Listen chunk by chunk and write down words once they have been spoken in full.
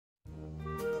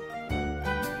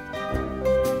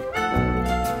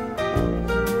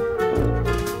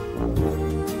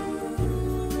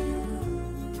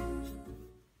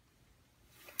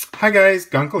Hi guys,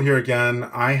 Gunkle here again.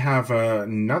 I have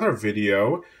another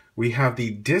video. We have the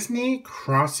Disney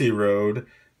Crossy Road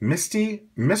Mystery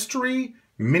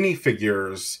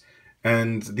minifigures.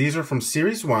 And these are from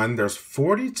Series 1. There's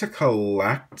 40 to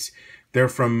collect. They're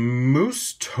from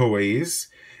Moose Toys.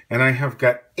 And I have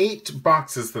got 8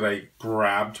 boxes that I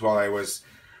grabbed while I was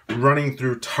running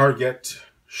through Target,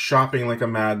 shopping like a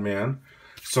madman.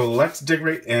 So let's dig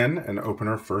right in and open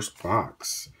our first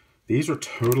box. These are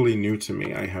totally new to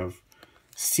me. I have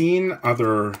seen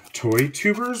other toy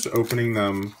tubers opening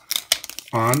them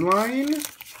online,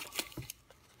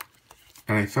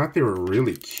 and I thought they were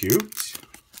really cute.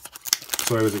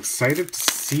 So I was excited to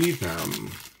see them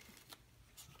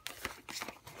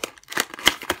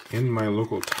in my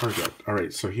local Target. All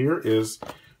right, so here is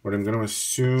what I'm going to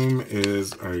assume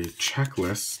is a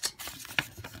checklist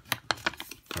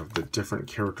of the different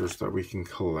characters that we can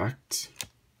collect.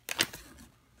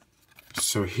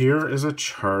 So here is a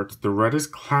chart. The red is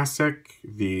classic,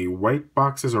 the white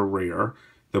boxes are rare,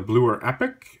 the blue are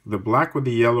epic, the black with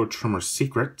the yellow trim are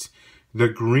secret, the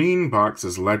green box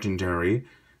is legendary,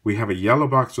 we have a yellow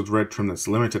box with red trim that's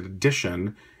limited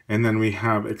edition, and then we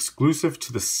have exclusive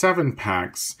to the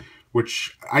 7-packs,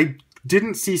 which I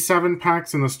didn't see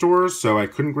 7-packs in the stores, so I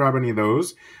couldn't grab any of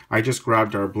those. I just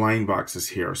grabbed our blind boxes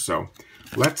here. So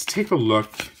let's take a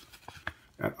look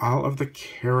at all of the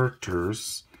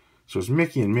characters. So there's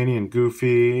Mickey and Minnie and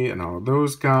Goofy and all of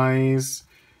those guys.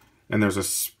 And there's a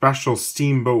special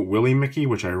Steamboat Willie Mickey,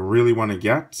 which I really want to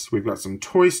get. We've got some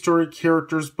Toy Story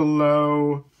characters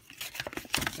below.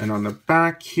 And on the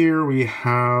back here we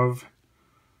have,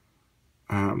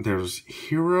 there's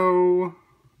Hero,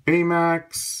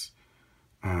 Baymax,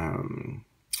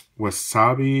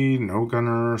 Wasabi, No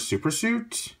Gunner, Super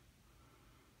Suit.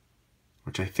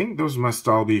 Which I think those must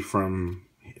all be from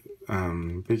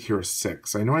Big Hero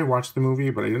 6. I know I watched the movie,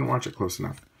 but I didn't watch it close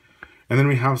enough. And then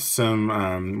we have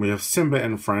some, we have Simba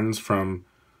and friends from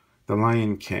The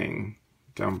Lion King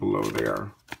down below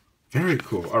there. Very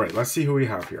cool. All right, let's see who we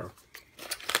have here.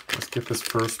 Let's get this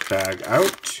first bag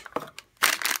out.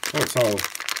 Oh,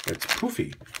 it's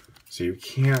poofy. So you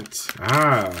can't,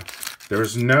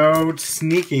 there's no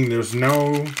sneaking, there's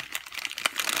no,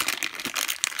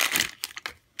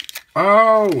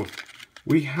 oh,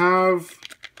 we have,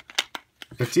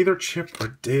 it's either Chip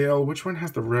or Dale. Which one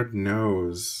has the red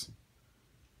nose?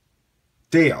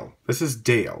 Dale. This is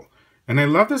Dale. And I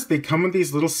love this. They come with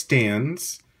these little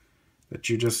stands that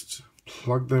you just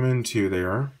plug them into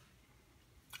there.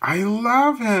 I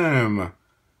love him.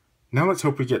 Now let's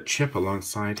hope we get Chip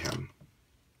alongside him.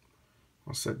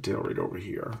 I'll set Dale right over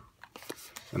here.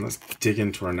 And let's dig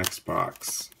into our next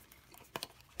box.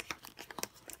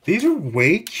 These are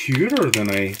way cuter than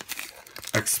I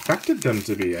expected them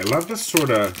to be. I love this sort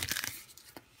of,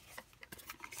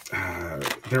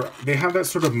 they have that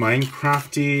sort of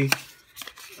Minecrafty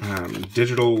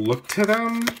digital look to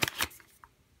them.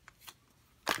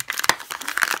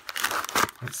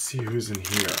 Let's see who's in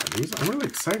here. I'm really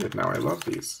excited now. I love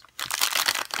these.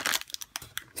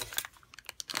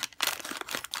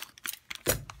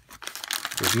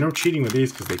 There's no cheating with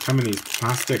these because they come in these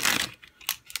plastic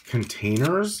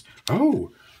containers.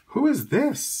 Oh, who is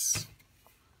this?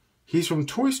 He's from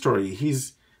Toy Story.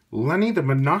 He's Lenny the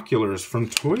Binoculars from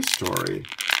Toy Story.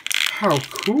 How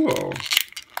cool.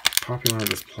 Popping out of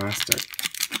this plastic.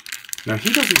 Now,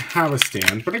 he doesn't have a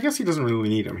stand, but I guess he doesn't really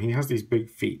need them. He has these big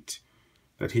feet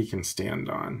that he can stand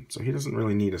on. So he doesn't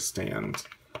really need a stand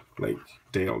like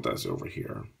Dale does over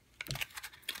here.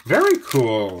 Very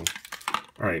cool.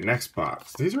 All right, next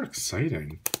box. These are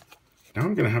exciting. Now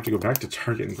I'm going to have to go back to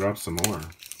Target and grab some more.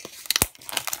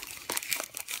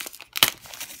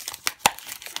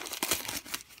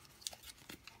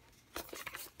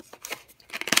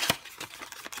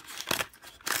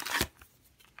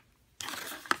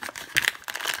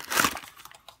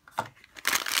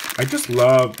 I just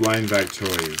love blind bag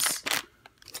toys.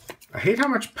 I hate how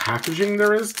much packaging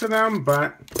there is to them,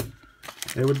 but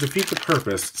it would defeat the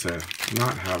purpose to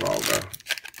not have all the...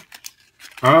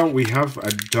 Oh, we have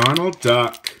a Donald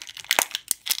Duck.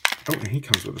 Oh, and he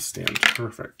comes with a stand.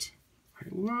 Perfect. I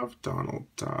love Donald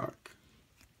Duck.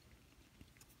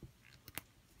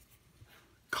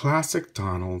 Classic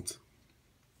Donald.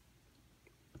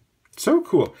 So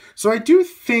cool. So I do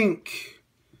think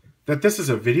that this is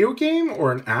a video game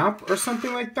or an app or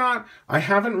something like that. I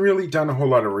haven't really done a whole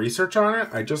lot of research on it.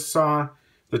 I just saw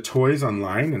the toys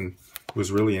online and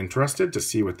was really interested to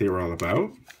see what they were all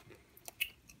about.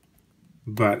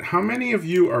 But how many of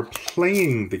you are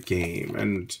playing the game,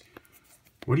 and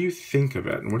what do you think of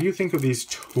it? And what do you think of these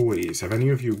toys? Have any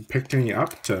of you picked any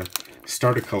up to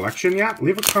start a collection yet?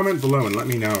 Leave a comment below and let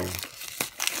me know.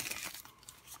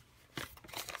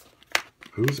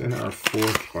 Who's in our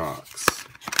fourth box?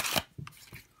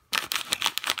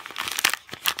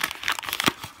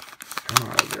 Come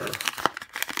out of there.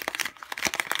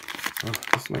 Oh,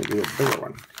 this might be a bigger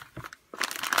one.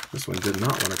 This one did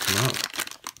not want to come out.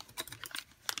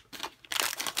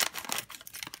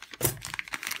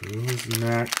 Who's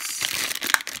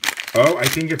next? Oh, I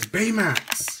think it's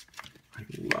Baymax. I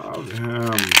love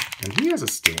him. And he has a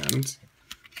stand.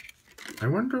 I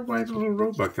wonder why the little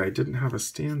robot guy didn't have a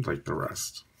stand like the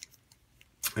rest.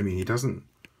 I mean, he doesn't.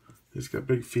 He's got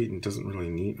big feet and doesn't really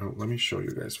need. Oh, let me show you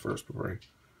guys first before I.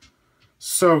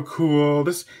 So cool.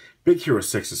 This Big Hero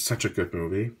 6 is such a good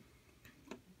movie.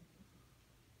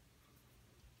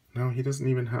 No, he doesn't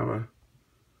even have a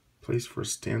place for a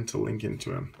stand to link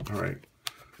into him. All right.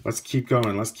 Let's keep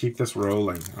going. Let's keep this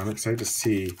rolling. I'm excited to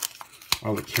see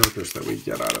all the characters that we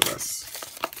get out of this.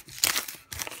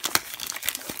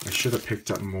 I should have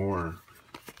picked up more.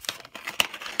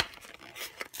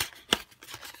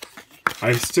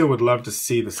 I still would love to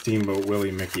see the Steamboat Willie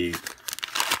Mickey.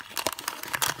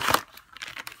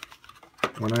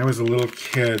 When I was a little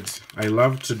kid, I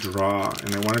loved to draw,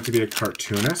 and I wanted to be a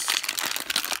cartoonist.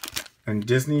 And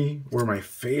Disney were my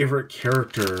favorite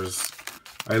characters.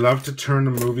 I loved to turn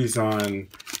the movies on,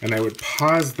 and I would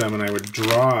pause them, and I would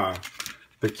draw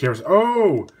the characters.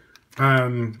 Oh!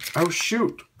 Oh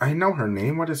shoot. I know her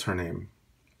name. What is her name?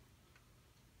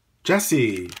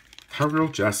 Jessie. Cowgirl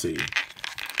Jessie.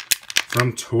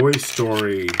 From Toy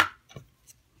Story.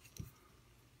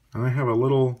 And I have a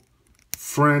little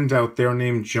friend out there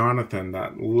named Jonathan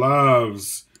that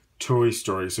loves Toy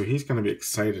Story. So he's going to be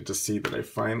excited to see that I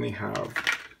finally have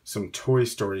some Toy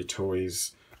Story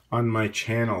toys on my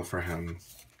channel for him.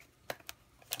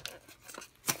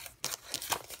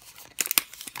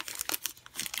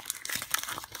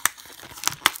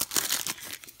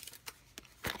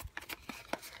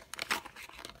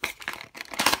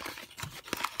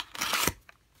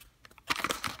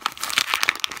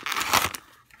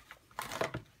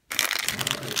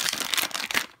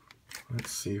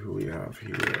 Let's see who we have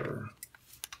here.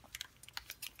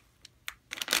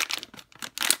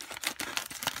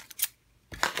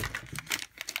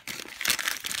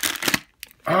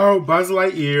 Oh, Buzz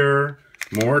Lightyear.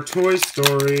 More Toy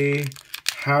Story.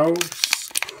 How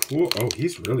cool. Oh,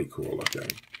 he's really cool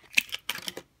looking.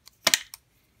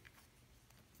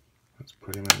 Let's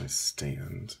put him on his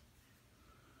stand.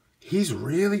 He's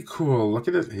really cool. Look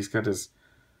at it. He's got his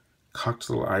cocked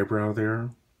little eyebrow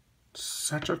there.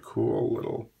 Such a cool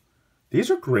little...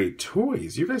 These are great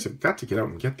toys. You guys have got to get out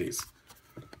and get these.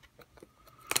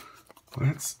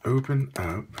 Let's open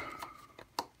up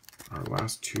our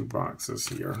last two boxes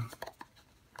here.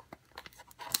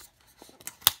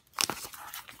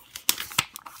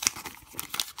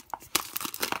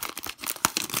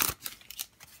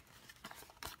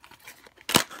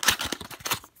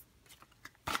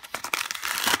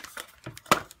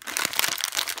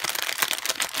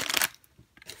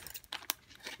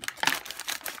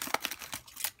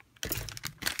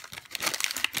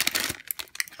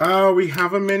 Oh, we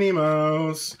have a Minnie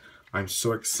Mouse. I'm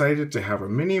so excited to have a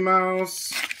Minnie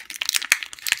Mouse.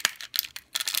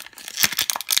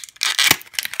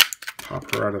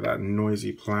 Pop her out of that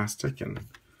noisy plastic and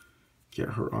get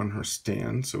her on her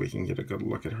stand so we can get a good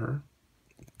look at her.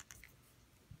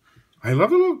 I love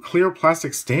the little clear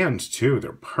plastic stands too.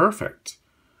 They're perfect.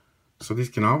 So these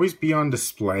can always be on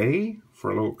display for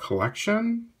a little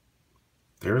collection.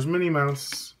 There's Minnie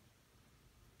Mouse.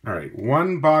 All right,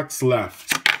 one box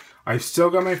left. I've still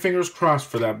got my fingers crossed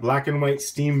for that black and white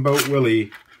Steamboat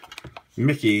Willie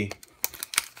Mickey.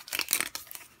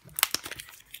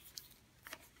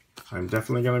 I'm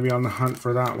definitely going to be on the hunt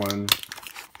for that one.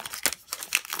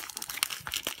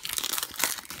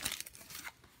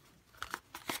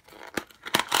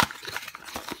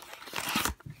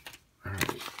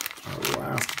 Alright, our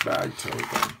last bag to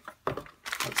open.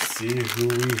 Let's see who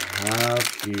we have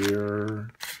here.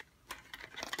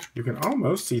 You can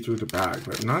almost see through the bag,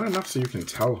 but not enough so you can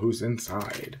tell who's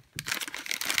inside.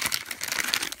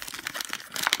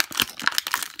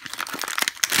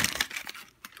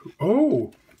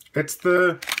 Oh, it's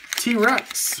the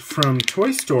T-Rex from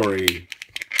Toy Story.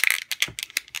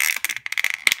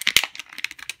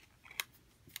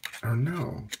 Oh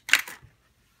no,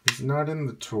 he's not in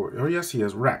the toy. Oh yes, he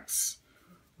is. Rex.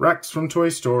 Rex from Toy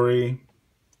Story.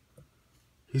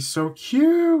 He's so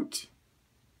cute.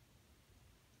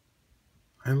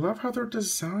 I love how they're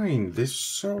designed. They're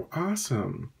so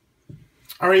awesome.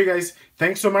 All right, you guys.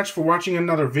 Thanks so much for watching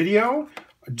another video.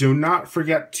 Do not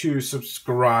forget to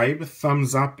subscribe,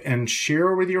 thumbs up, and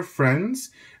share with your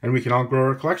friends. And we can all grow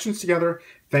our collections together.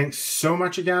 Thanks so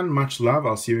much again. Much love.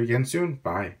 I'll see you again soon.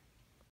 Bye.